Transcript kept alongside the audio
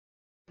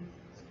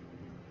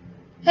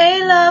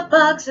Hey love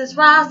bugs, it's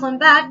Roslynn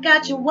back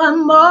at you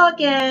one more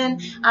again.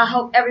 I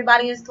hope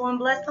everybody is doing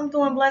blessed. I'm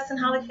doing blessed and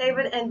highly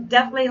favored and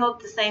definitely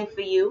hope the same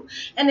for you.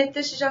 And if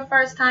this is your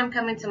first time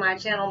coming to my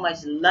channel,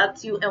 much love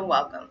to you and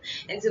welcome.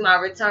 And to my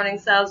returning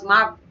subs,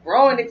 my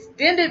growing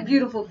extended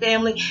beautiful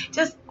family,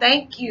 just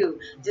thank you.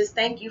 Just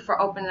thank you for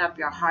opening up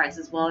your hearts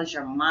as well as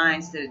your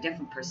minds to the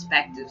different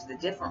perspectives, the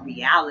different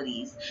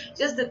realities,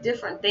 just the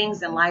different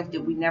things in life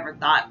that we never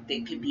thought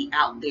that could be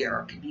out there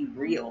or could be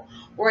real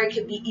or it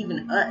could be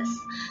even us.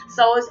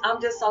 So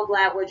I'm just so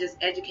glad we're just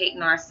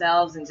educating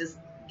ourselves and just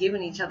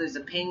giving each other's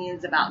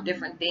opinions about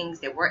different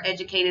things that we're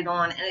educated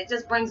on, and it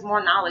just brings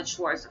more knowledge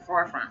towards the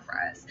forefront for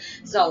us.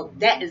 So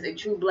that is a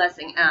true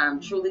blessing. I'm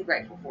truly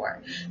grateful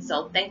for it.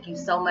 So thank you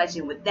so much.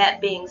 And with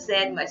that being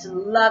said, much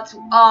love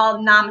to all.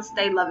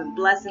 Namaste, love and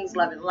blessings,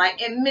 love and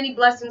light, and many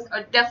blessings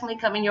are definitely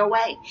coming your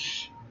way.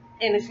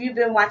 And if you've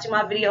been watching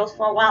my videos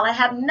for a while and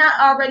have not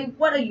already,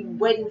 what are you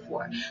waiting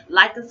for?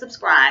 Like and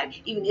subscribe.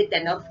 Even hit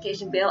that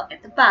notification bell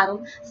at the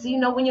bottom so you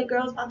know when your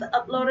girl's about to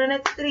upload her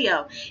next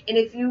video. And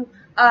if you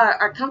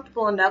are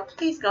comfortable enough,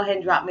 please go ahead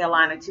and drop me a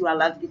line or two. I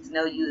love to get to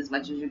know you as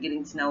much as you're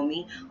getting to know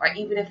me. Or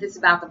even if it's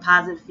about the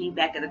positive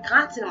feedback of the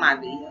content of my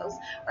videos.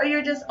 Or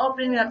you're just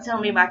opening up,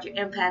 telling me about your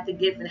empathic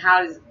gift and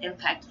how it has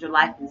impacted your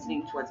life and sending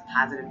you towards a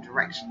positive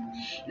direction.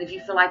 And if you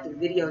feel like the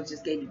video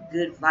just gave you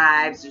good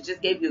vibes or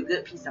just gave you a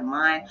good peace of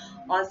mind,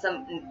 on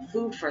some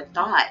food for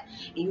thought,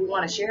 and you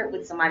want to share it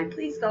with somebody,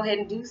 please go ahead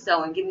and do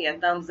so and give me a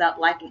thumbs up,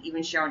 like, and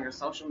even share on your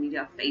social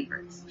media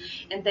favorites.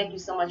 And thank you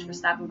so much for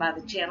stopping by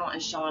the channel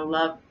and showing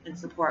love and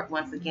support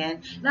once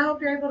again. And I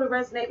hope you're able to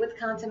resonate with the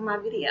content of my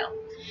video.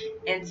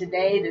 And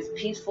today, this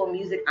peaceful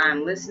music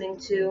I'm listening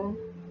to,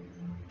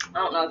 I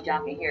don't know if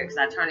y'all can hear it because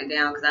I turn it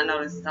down because I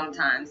notice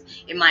sometimes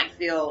it might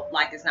feel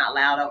like it's not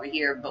loud over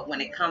here, but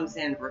when it comes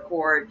in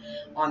record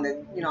on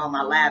the, on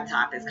my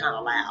laptop, it's kind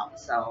of loud.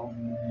 So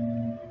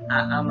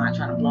I'm not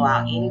trying to blow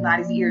out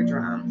anybody's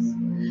eardrums.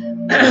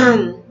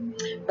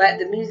 But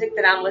the music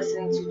that I'm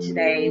listening to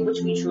today,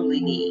 which we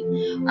truly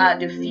need,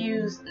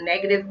 diffuse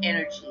negative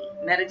energy,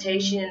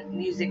 meditation,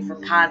 music for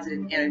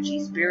positive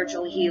energy,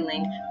 spiritual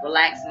healing,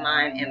 relaxed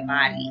mind and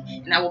body.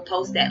 And I will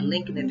post that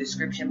link in the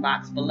description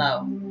box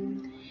below.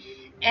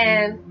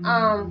 And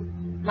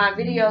my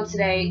video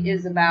today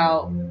is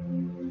about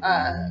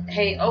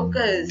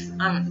Heyoka's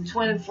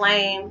Twin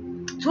Flame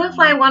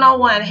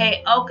 101.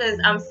 Heyoka's,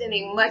 I'm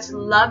sending much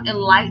love and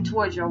light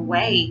towards your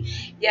way.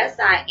 Yes,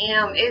 I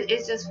am.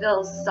 It just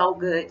feels so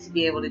good to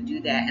be able to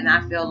do that. And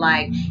I feel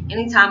like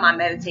anytime I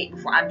meditate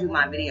before I do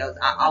my videos,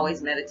 I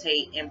always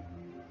meditate and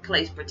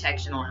place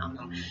protection around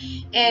them.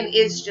 And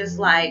it's just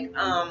like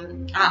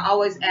I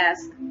always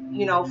ask,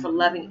 for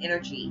loving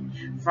energy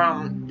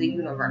from the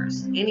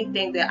universe.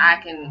 Anything that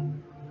I can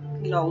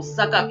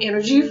suck up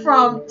energy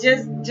from,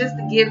 just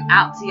to give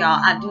out to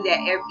y'all. I do that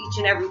each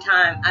and every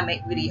time I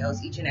make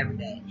videos, each and every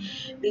day,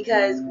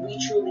 because we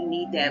truly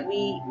need that.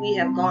 We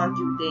have gone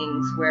through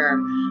things where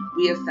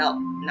we have felt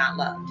not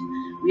loved.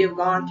 We have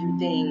gone through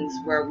things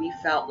where we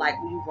felt like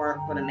we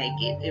weren't going to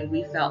make it, and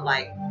we felt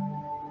like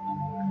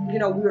we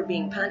were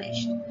being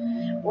punished,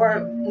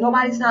 or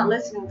nobody's not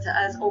listening to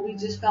us, or we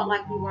just felt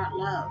like we weren't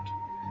loved.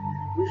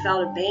 We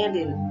felt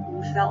abandoned.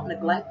 We felt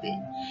neglected.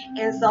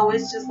 And so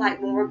it's just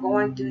like when we're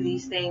going through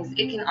these things,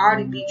 it can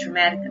already be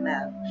traumatic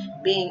enough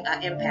being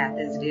an empath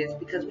as it is,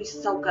 because we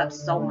soak up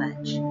so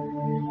much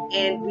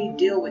and we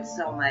deal with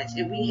so much,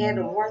 and we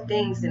handle more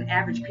things than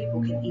average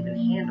people can even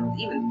handle,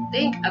 even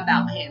think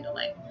about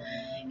handling.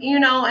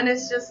 And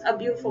it's just a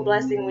beautiful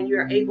blessing when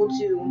you're able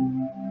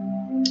to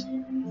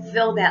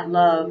feel that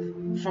love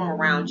from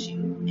around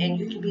you and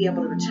you can be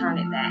able to return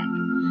it back.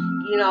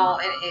 And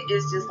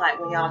it's just like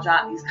when y'all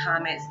drop these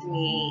comments to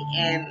me,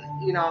 and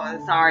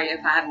I'm sorry if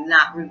I have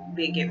not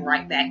been getting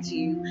right back to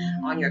you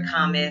on your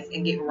comments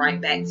and getting right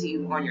back to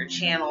you on your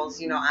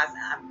channels.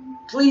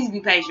 Please be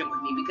patient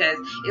with me, because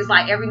it's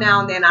like every now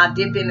and then I'll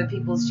dip into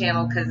people's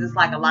channel, because it's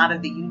like a lot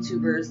of the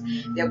YouTubers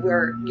that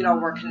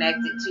we're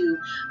connected to.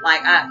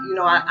 Like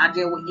I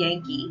deal with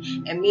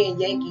Yankee, and me and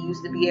Yankee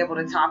used to be able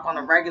to talk on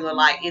a regular,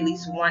 like at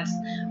least once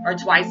or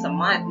twice a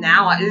month.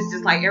 Now it's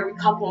just like every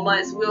couple of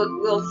months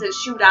we'll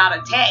shoot out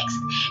a text,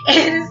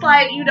 and it's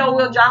like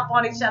we'll drop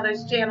on each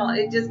other's channel.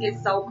 It just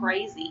gets so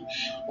crazy.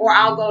 Or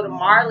I'll go to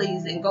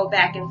Marley's and go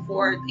back and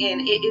forth,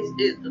 and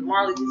it's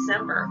Marley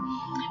December.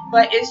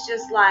 But it's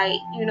just like,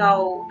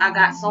 I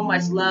got so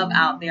much love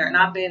out there, and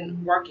I've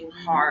been working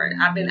hard.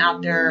 I've been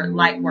out there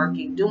light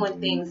working,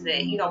 doing things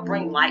that,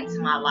 bring light to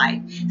my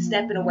life,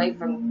 stepping away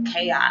from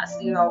chaos,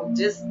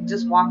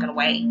 just walking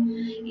away,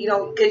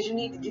 because you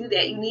need to do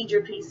that. You need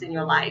your peace in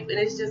your life. And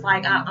it's just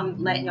like, I'm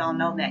letting y'all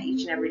know that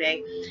each and every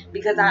day,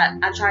 because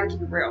I try to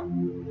keep it real.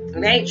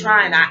 And I ain't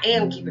trying, I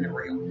am keeping it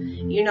real,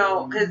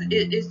 because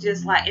it's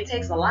just like, it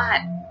takes a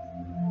lot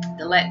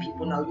to let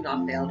people know you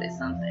done failed at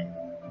something.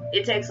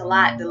 It takes a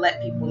lot to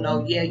let people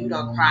know, yeah, you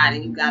done cried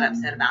and you got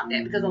upset about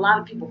that, because a lot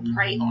of people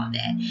prey on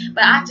that.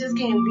 But I just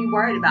can't be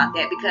worried about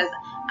that, because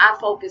I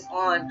focus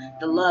on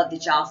the love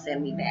that y'all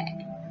send me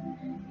back.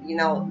 you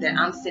know, that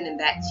I'm sending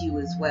back to you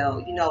as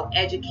well. You know,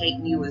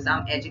 educating you as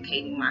I'm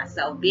educating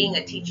myself, being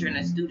a teacher and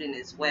a student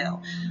as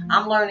well.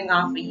 I'm learning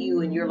off of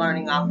you and you're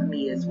learning off of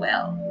me as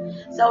well.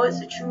 So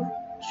it's a true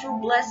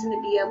blessing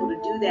to be able to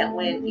do that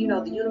when, you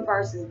know, the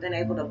universe has been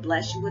able to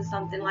bless you with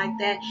something like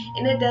that.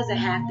 And it doesn't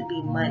have to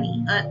be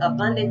money.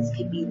 Abundance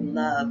could be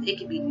love. It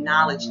could be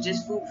knowledge,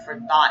 just food for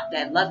thought,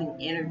 that loving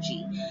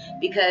energy.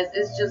 Because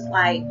it's just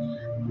like,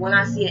 when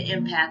I see an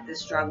empath that's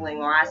struggling,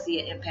 or I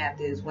see an empath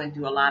that has went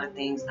through a lot of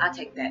things, I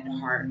take that to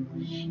heart.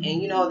 And,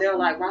 you know, they're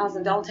like,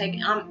 Roslynn, don't take it.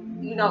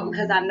 You know,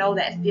 because I know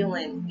that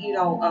feeling, you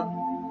know, of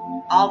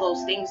all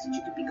those things that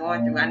you could be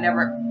going through. I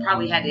never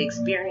probably had to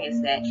experience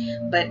that,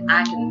 but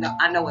I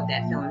know what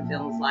that feeling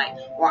feels like,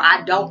 or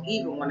I don't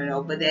even want to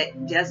know, but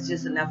that's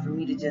just enough for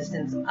me to just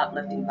send some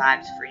uplifting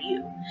vibes for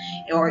you.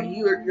 Or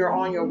you're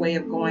on your way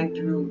of going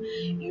through,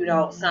 you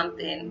know,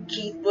 something.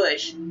 Keith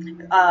Bush,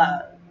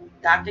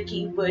 Dr.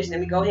 Keith Bush, let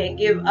me go ahead and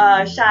give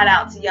a shout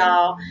out to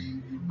y'all.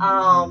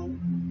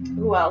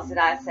 Who else did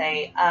I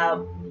say?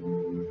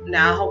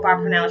 Now, I hope I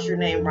pronounce your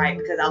name right,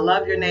 because I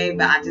love your name,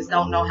 but I just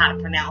don't know how to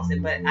pronounce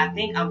it. But I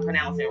think I'm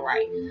pronouncing it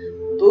right.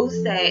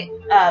 Buse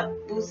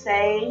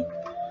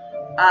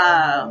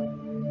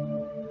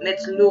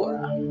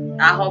Metzlua.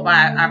 I hope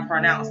I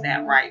pronounced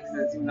that right,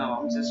 because, you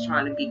know, I'm just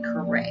trying to be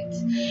correct.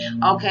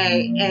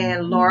 Okay,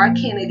 and Laura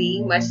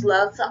Kennedy, much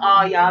love to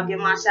all y'all. Give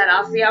my shout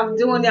out. See, I'm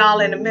doing y'all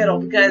in the middle,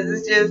 because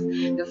it's just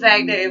the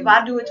fact that if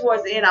I do it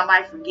towards the end, I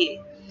might forget.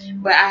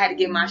 But I had to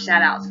give my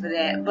shout outs for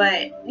that.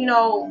 But, you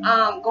know,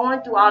 going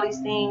through all these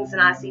things,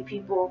 and I see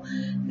people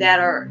that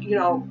are, you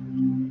know,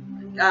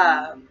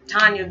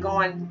 Tanya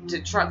going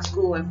to truck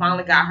school and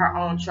finally got her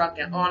own truck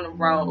and on the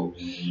road.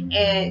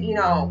 And, you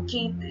know,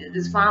 Keith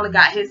has finally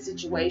got his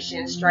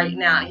situation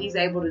straightened out. He's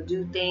able to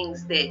do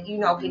things that, you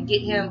know, can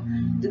get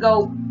him to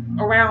go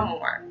around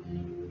more.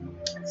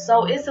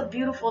 So it's a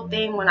beautiful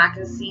thing when I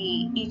can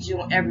see each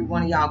and every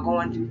one of y'all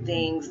going through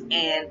things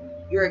and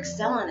you're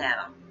excelling at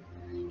them.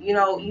 You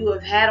know, you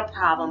have had a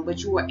problem,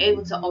 but you were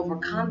able to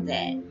overcome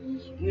that.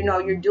 You know,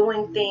 you're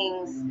doing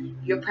things,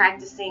 you're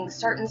practicing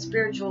certain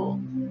spiritual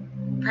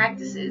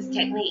practices,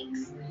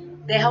 techniques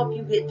that help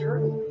you get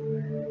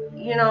through.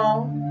 You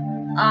know,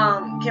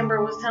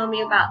 Kimber was telling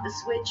me about the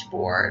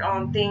switchboard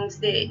on things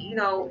that, you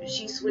know,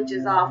 she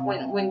switches off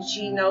when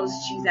she knows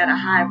she's at a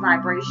high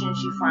vibration.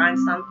 She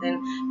finds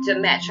something to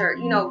match her,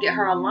 you know, get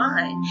her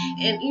aligned.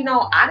 And, you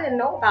know, I didn't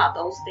know about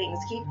those things.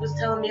 Keith was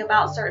telling me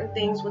about certain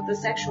things with the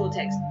sexual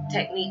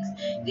techniques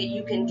that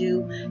you can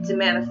do to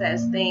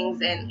manifest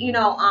things, and, you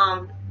know,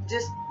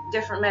 just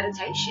different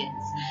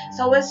meditations.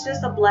 So it's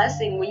just a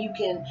blessing when you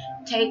can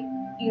take,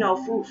 you know,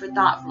 food for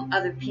thought from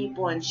other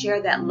people and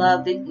share that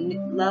love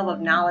of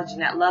knowledge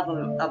and that love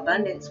of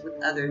abundance with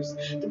others,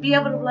 to be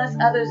able to bless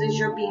others as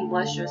you're being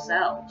blessed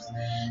yourselves.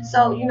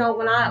 So, you know,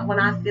 when I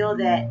feel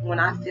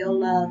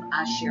love,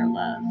 I share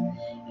love.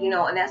 You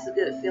know, and that's a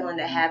good feeling,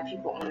 to have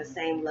people on the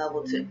same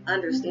level to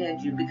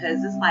understand you,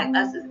 because it's like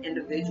us as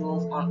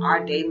individuals on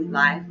our daily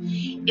life,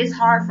 it's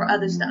hard for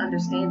others to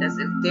understand us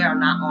if they're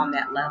not on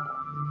that level.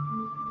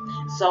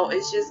 So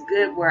it's just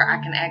good where I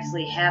can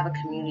actually have a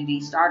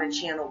community, start a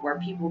channel where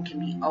people can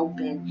be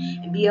open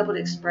and be able to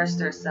express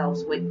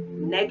themselves with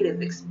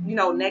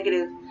not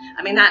negative,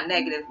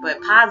 but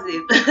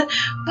positive,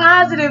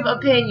 positive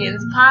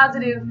opinions,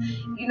 positive,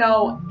 you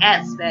know,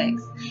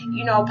 aspects,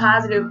 you know,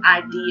 positive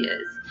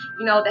ideas,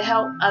 you know, to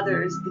help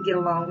others to get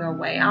along their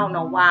way. I don't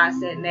know why I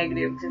said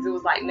negative, because it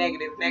was like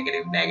negative.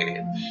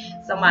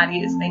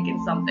 Somebody is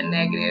thinking something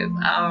negative.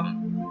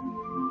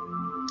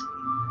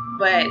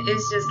 But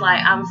it's just like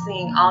I'm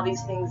seeing all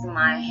these things in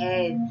my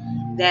head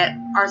that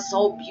are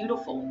so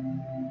beautiful,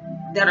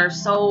 that are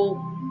so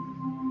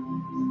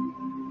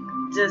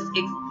just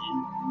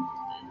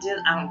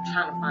I'm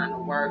trying to find a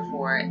word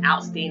for it,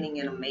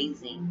 outstanding and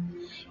amazing,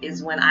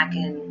 is when I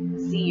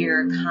can see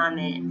your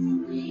comments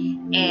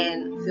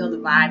and feel the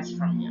vibes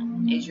from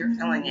you as you're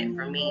feeling it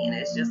from me. And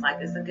it's just like,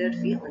 it's a good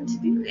feeling to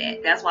do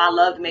that. That's why I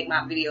love to make my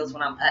videos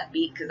when I'm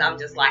upbeat, because I'm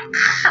just like,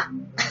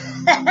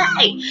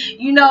 hey,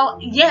 you know,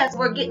 yes,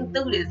 we're getting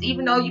through this.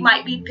 Even though you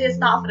might be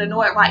pissed off and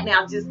annoyed right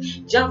now,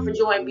 just jump for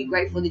joy and be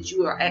grateful that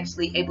you are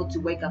actually able to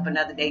wake up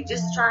another day,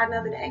 just to try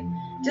another day,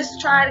 just to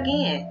try it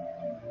again.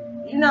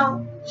 You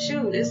know,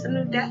 shoot, it's a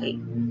new day.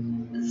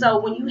 So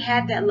when you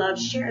have that love,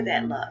 share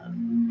that love.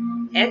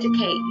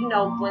 Educate. You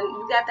know, when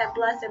you got that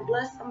blessing,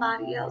 bless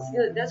somebody else.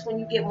 That's when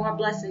you get more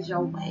blessings your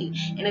way,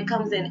 and it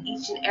comes in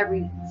each and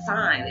every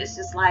sign. It's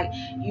just like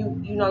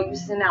you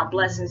send out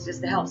blessings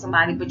just to help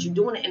somebody, but you're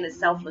doing it in a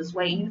selfless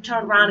way. You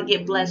turn around and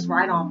get blessed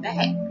right on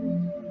back.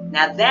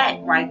 Now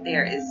that right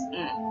there is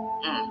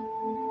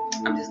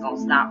I'm just gonna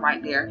stop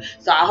right there.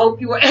 So I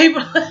hope you were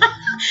able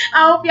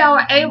I hope y'all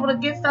were able to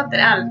get something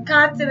out of the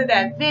content of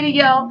that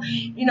video.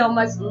 You know,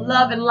 much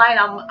love and light.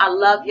 I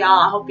love y'all.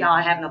 I hope y'all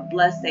are having a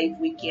blessed, safe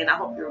weekend. I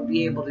hope you'll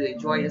be able to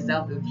enjoy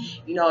yourself. If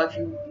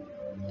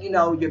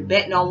you're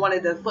betting on one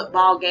of the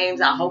football games,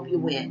 I hope you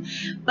win.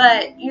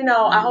 But, you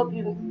know, I hope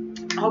you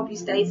I hope you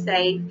stay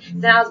safe.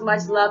 Send out as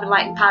much love and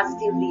light and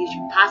positivity as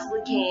you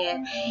possibly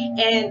can.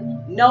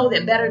 And know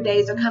that better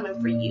days are coming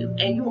for you.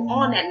 And you're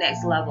on that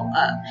next level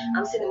up.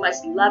 I'm sending much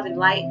love and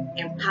light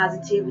and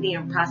positivity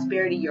and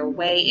prosperity your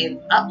way, and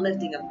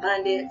uplifting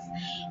abundance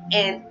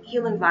and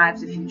healing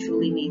vibes if you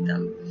truly need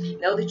them.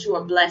 Know that you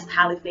are blessed,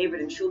 highly favored,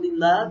 and truly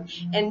loved.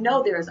 And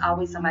know there is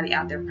always somebody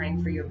out there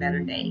praying for your better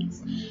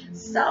days.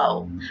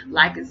 So,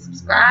 like and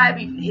subscribe.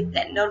 You can hit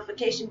that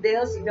notification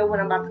bell so you know when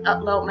I'm about to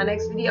upload my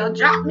next video.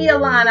 Drop me a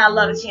line. I'd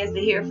love a chance to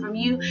hear from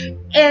you.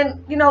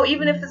 And, you know,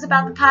 even if it's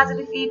about the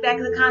positive feedback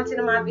of the content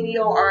of my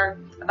video, or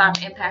about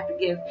the impact or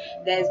gift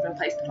that has been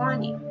placed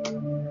upon you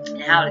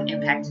and how it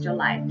impacted your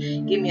life,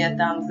 give me a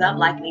thumbs up,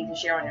 like, and even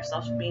share on your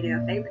social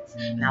media favorites.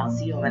 And I will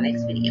see you on my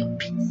next video.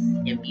 Peace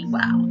and be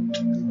wild.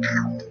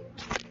 Out.